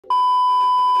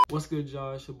What's good,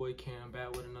 y'all? It's your boy Cam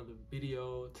back with another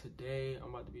video. Today I'm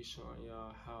about to be showing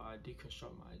y'all how I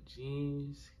deconstruct my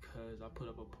jeans, because I put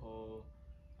up a poll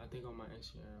I think on my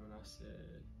Instagram and I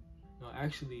said, no,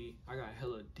 actually I got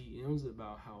hella DMs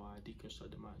about how I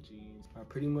deconstructed my jeans. I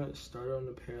pretty much started on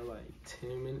the pair like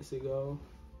 10 minutes ago,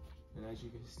 and as you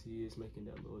can see, it's making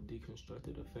that little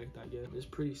deconstructed effect, I guess. It's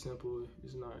pretty simple.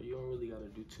 It's not, you don't really gotta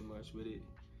do too much with it.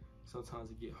 Sometimes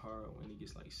it get hard when it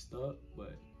gets like stuck,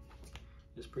 but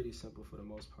it's pretty simple for the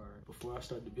most part. Before I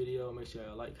start the video, make sure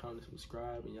y'all like, comment, and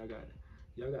subscribe, and y'all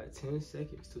got 10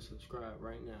 seconds to subscribe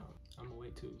right now. I'm gonna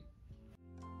wait too.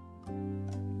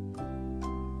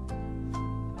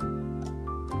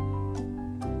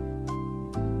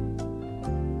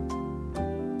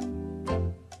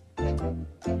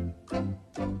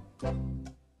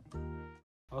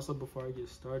 Also, before I get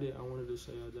started, I wanted to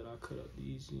show y'all that I cut up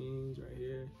these jeans right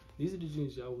here. These are the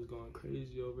jeans y'all was going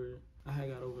crazy over. I had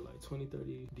got over like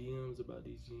 20-30 DMs about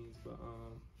these jeans, but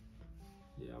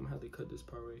yeah, I'm gonna have to cut this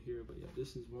part right here. But yeah,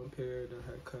 this is one pair that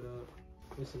I had cut up.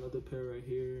 There's another pair right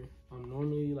here. I'm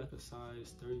normally like a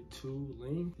size 32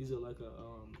 length. These are like a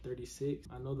 36.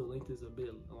 I know the length is a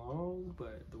bit long,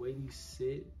 but the way these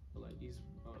sit, like these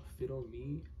fit on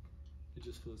me, it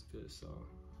just feels good. So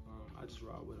I just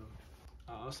rock with them.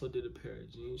 I also did a pair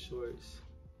of jean shorts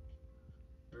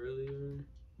earlier,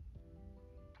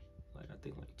 like I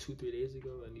think like 2-3 days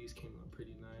ago, and these came out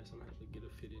pretty nice. I'm gonna have to get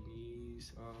a fit in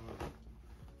these.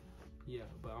 Yeah,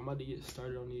 but I'm about to get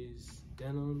started on these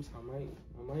denims. I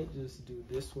might just do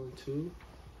this one too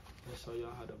and show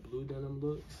y'all how the blue denim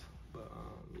looks. But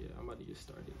yeah, I'm about to get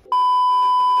started.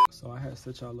 So I had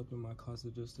set y'all up in my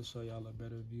closet just to show y'all a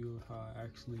better view of how I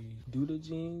actually do the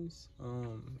jeans.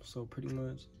 So pretty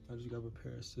much I just grab a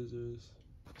pair of scissors.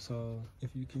 So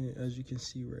if you can, as you can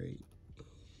see right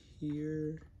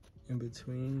here in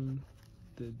between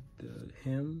the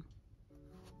hem,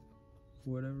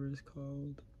 whatever it's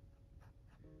called,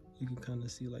 you can kind of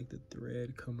see like the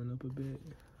thread coming up a bit.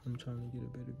 I'm trying to get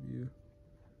a better view.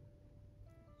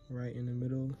 Right in the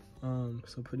middle.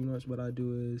 So pretty much what I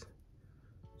do is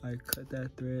I cut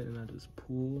that thread and I just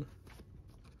pull,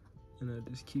 and I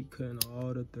just keep cutting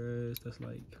all the threads that's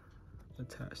like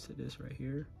attached to this right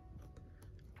here.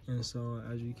 And so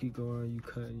as you keep going, you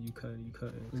cut and you cut and you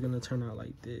cut. It's gonna turn out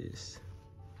like this.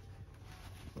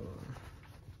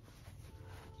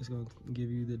 It's gonna give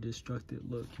you the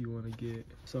deconstructed look you wanna get.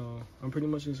 So I'm pretty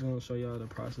much just gonna show y'all the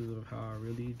process of how I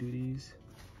really do these.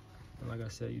 And like I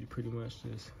said, you pretty much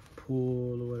just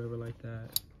pull or whatever like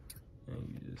that, and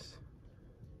you just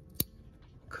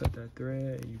cut that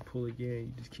thread and you pull again.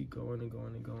 You just keep going and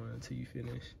going and going until you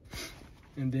finish.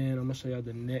 And then I'm gonna show y'all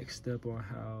the next step on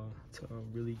how to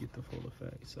really get the full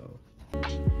effect. So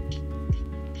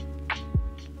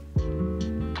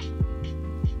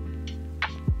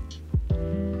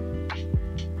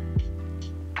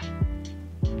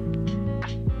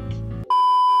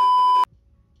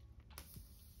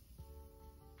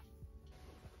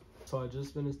I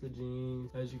just finished the jeans.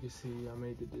 As you can see, I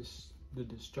made the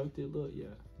deconstructed look.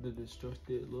 Yeah, the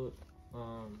deconstructed look.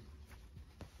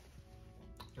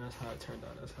 That's how it turned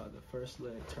out. That's how the first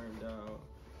leg turned out,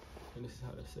 and this is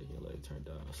how the second leg turned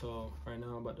out. So right now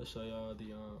I'm about to show y'all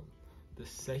the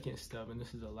second step, and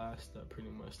this is the last step pretty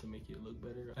much to make it look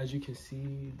better. As you can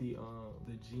see, the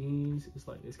jeans, it's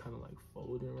kind of like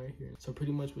folding right here. So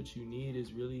pretty much what you need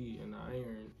is really an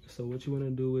iron. So what you want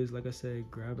to do is, like I said,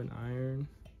 grab an iron,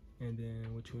 and then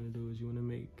what you want to do is you want to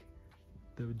make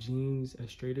the jeans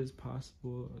as straight as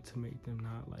possible to make them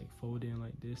not like fold in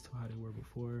like this to how they were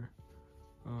before.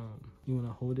 You want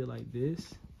to hold it like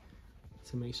this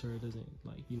to make sure it doesn't,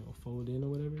 like, you know, fold in or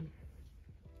whatever.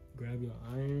 Grab your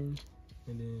iron,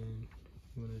 and then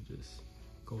you want to just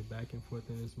go back and forth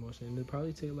in this motion. And it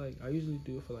probably take like, I usually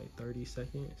do it for like 30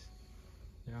 seconds.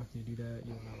 And after you do that,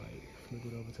 you want to like flip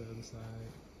it over to the other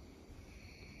side,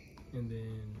 and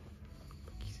then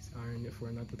iron it for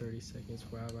another 30 seconds,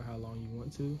 for how long you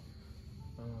want to.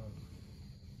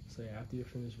 So yeah, after you're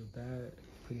finished with that,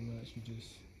 pretty much you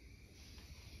just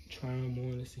try them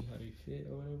on to see how they fit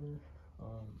or whatever.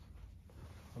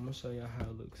 I'm gonna show y'all how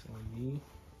it looks on me,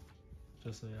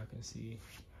 just so y'all can see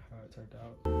how it turned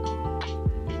out.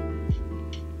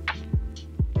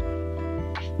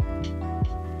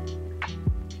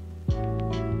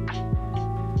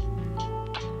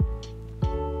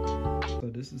 So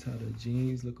this is how the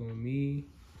jeans look on me.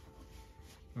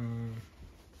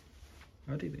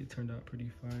 I think they turned out pretty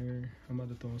fire. I'm about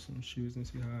to throw on some shoes and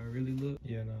see how I really look.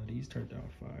 Yeah, no, these turned out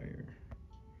fire.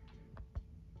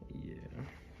 Yeah.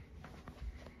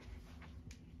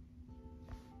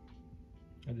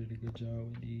 I did a good job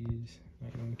with these,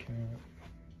 like on cap.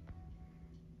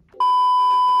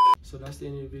 So that's the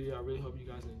end of the video. I really hope you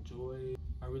guys enjoyed.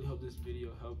 I really hope this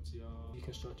video helped y'all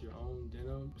deconstruct your own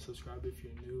denim. Subscribe if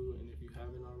you're new, and if you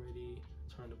haven't already,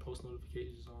 turn the post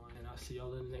notifications on, and I'll see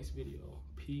y'all in the next video.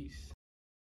 Peace.